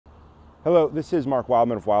Hello, this is Mark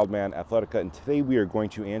Wildman of Wildman Athletica, and today we are going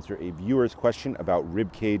to answer a viewer's question about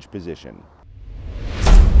rib cage position.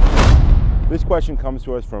 This question comes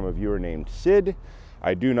to us from a viewer named Sid.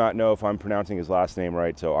 I do not know if I'm pronouncing his last name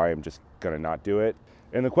right, so I am just gonna not do it.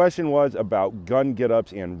 And the question was about gun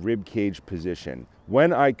get-ups and rib cage position.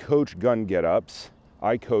 When I coach gun get-ups,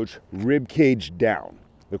 I coach rib cage down.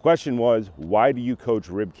 The question was, why do you coach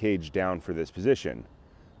rib cage down for this position?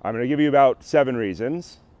 I'm gonna give you about 7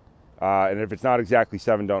 reasons. And if it's not exactly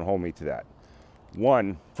 7, don't hold me to that.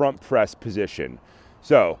 1, front press position.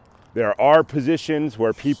 So there are positions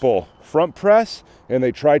where people front press and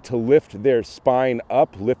they try to lift their spine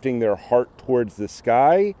up, lifting their heart towards the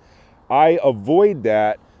sky. I avoid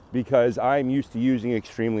that because I'm used to using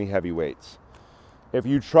extremely heavy weights. If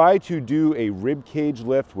you try to do a rib cage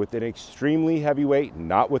lift with an extremely heavy weight,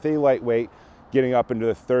 not with a lightweight, getting up into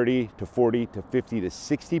the 30 to 40 to 50 to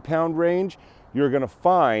 60 pound range, you're gonna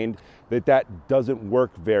find that that doesn't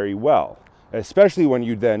work very well, especially when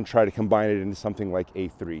you then try to combine it into something like a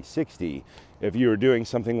 360. If you were doing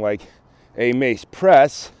something like a mace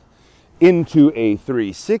press into a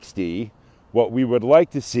 360, what we would like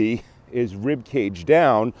to see is rib cage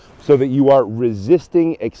down so that you are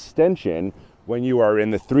resisting extension when you are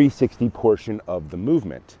in the 360 portion of the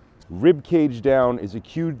movement. Rib cage down is a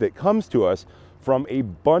cue that comes to us from a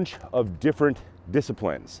bunch of different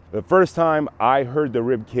disciplines. The first time I heard the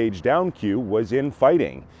rib cage down cue was in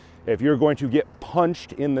fighting. If you're going to get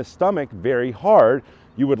punched in the stomach very hard,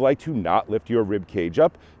 you would like to not lift your rib cage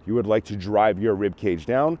up. You would like to drive your rib cage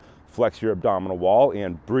down, flex your abdominal wall,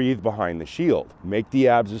 and breathe behind the shield. Make the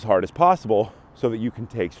abs as hard as possible so that you can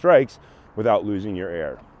take strikes without losing your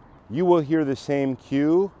air. You will hear the same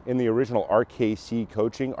cue in the original RKC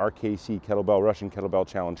coaching, RKC Kettlebell, Russian Kettlebell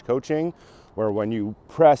Challenge coaching, where when you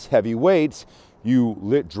press heavy weights,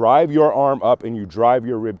 you drive your arm up and you drive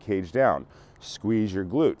your rib cage down. Squeeze your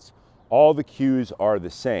glutes. All the cues are the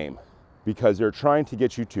same because they're trying to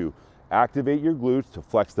get you to activate your glutes, to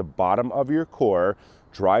flex the bottom of your core,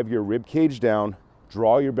 drive your rib cage down,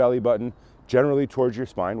 draw your belly button generally towards your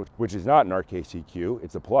spine, which is not an RKC cue,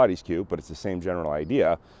 it's a Pilates cue, but it's the same general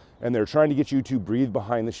idea. And they're trying to get you to breathe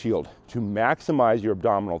behind the shield, to maximize your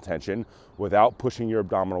abdominal tension without pushing your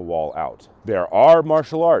abdominal wall out. There are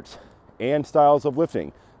martial arts and styles of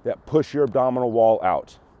lifting that push your abdominal wall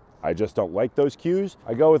out. I just don't like those cues.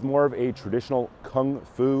 I go with more of a traditional Kung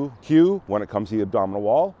Fu cue when it comes to the abdominal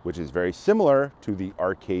wall, which is very similar to the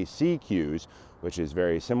RKC cues, which is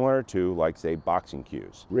very similar to, like, say, boxing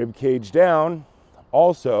cues. Rib cage down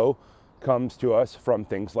also comes to us from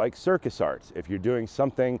things like circus arts. If you're doing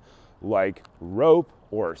something like rope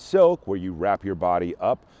or silk, where you wrap your body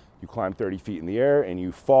up, you climb 30 feet in the air and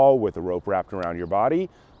you fall with the rope wrapped around your body,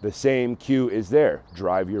 the same cue is there.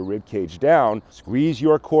 Drive your rib cage down, squeeze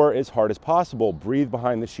your core as hard as possible, breathe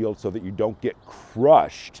behind the shield so that you don't get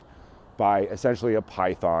crushed by essentially a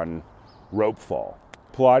python rope fall.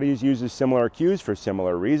 Pilates uses similar cues for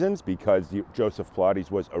similar reasons because Joseph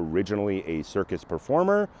Pilates was originally a circus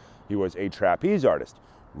performer. He was a trapeze artist.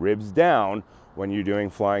 Ribs down when you're doing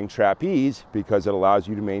flying trapeze because it allows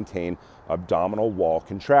you to maintain abdominal wall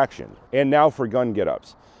contraction. And now for gun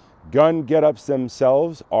get-ups. Gun get-ups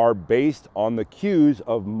themselves are based on the cues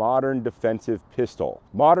of modern defensive pistol.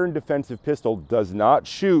 Modern defensive pistol does not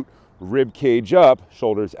shoot rib cage up,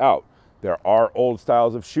 shoulders out. There are old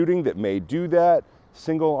styles of shooting that may do that,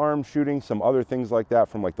 single arm shooting, some other things like that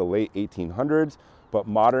from like the late 1800s, but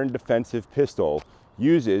modern defensive pistol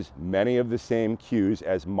uses many of the same cues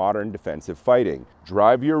as modern defensive fighting.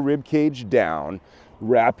 Drive your rib cage down,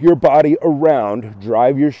 wrap your body around,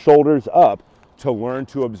 drive your shoulders up to learn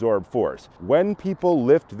to absorb force. When people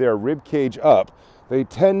lift their rib cage up, they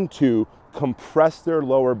tend to compress their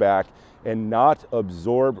lower back and not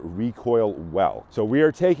absorb recoil well. So we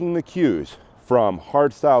are taking the cues from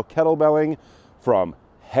hardstyle kettlebelling, from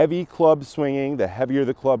heavy club swinging. The heavier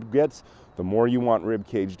the club gets, the more you want rib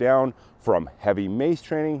cage down, from heavy mace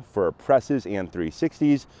training for presses and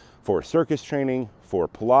 360s, for circus training, for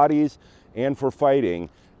Pilates, and for fighting,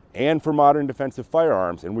 and for modern defensive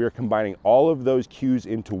firearms. And we are combining all of those cues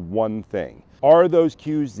into one thing. Are those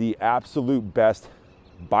cues the absolute best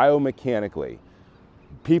biomechanically?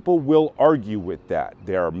 People will argue with that.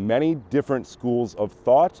 There are many different schools of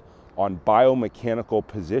thought on biomechanical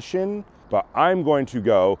position, but I'm going to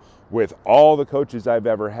go with all the coaches I've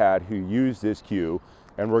ever had who use this cue,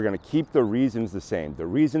 and we're going to keep the reasons the same. The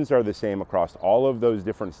reasons are the same across all of those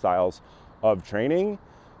different styles of training.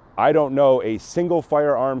 I don't know a single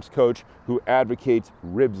firearms coach who advocates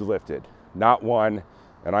ribs lifted. Not one,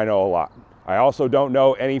 and I know a lot. I also don't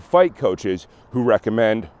know any fight coaches who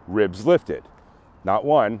recommend ribs lifted. Not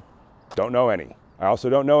one, Don't know any. I also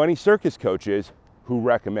don't know any circus coaches who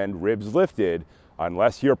recommend ribs lifted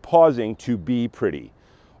unless you're pausing to be pretty.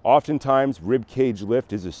 Oftentimes, rib cage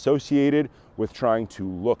lift is associated with trying to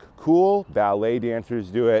look cool. Ballet dancers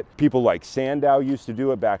do it. People like Sandow used to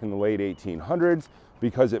do it back in the late 1800s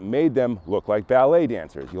because it made them look like ballet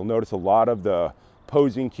dancers. You'll notice a lot of the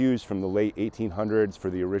posing cues from the late 1800s for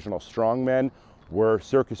the original strongmen were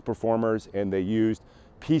circus performers, and they used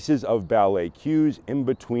pieces of ballet cues in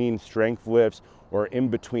between strength lifts or in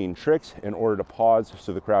between tricks in order to pause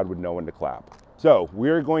so the crowd would know when to clap. So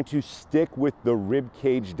we're going to stick with the rib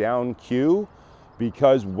cage down cue,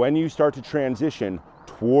 because when you start to transition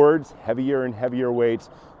towards heavier and heavier weights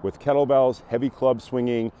with kettlebells, heavy club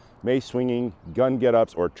swinging, mace swinging, gun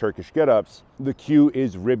get-ups, or Turkish get-ups, the cue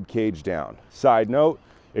is rib cage down. Side note,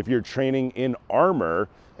 if you're training in armor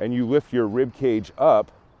and you lift your rib cage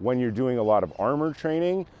up, when you're doing a lot of armor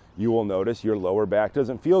training, you will notice your lower back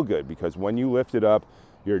doesn't feel good, because when you lift it up,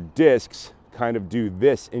 your discs kind of do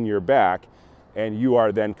this in your back, and you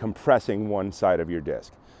are then compressing one side of your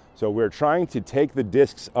disc. So we're trying to take the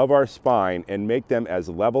discs of our spine and make them as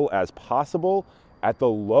level as possible at the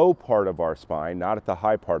low part of our spine, not at the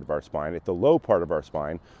high part of our spine, at the low part of our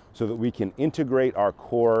spine, so that we can integrate our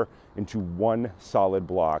core into one solid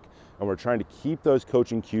block. And we're trying to keep those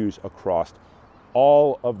coaching cues across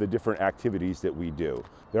all of the different activities that we do.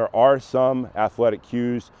 There are some athletic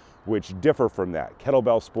cues which differ from that.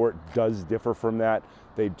 Kettlebell sport does differ from that.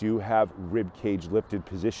 They do have rib cage lifted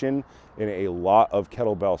position in a lot of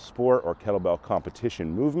kettlebell sport or kettlebell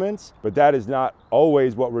competition movements, but that is not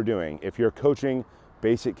always what we're doing. If you're coaching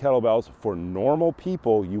basic kettlebells for normal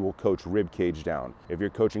people, you will coach rib cage down. If you're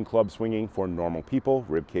coaching club swinging for normal people,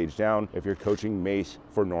 rib cage down. If you're coaching mace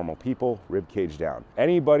for normal people, rib cage down.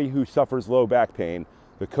 Anybody who suffers low back pain,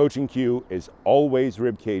 the coaching cue is always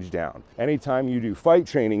rib cage down. Anytime you do fight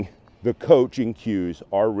training, the coaching cues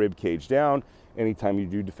are rib cage down. Anytime you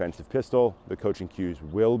do defensive pistol, the coaching cues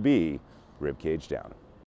will be rib cage down.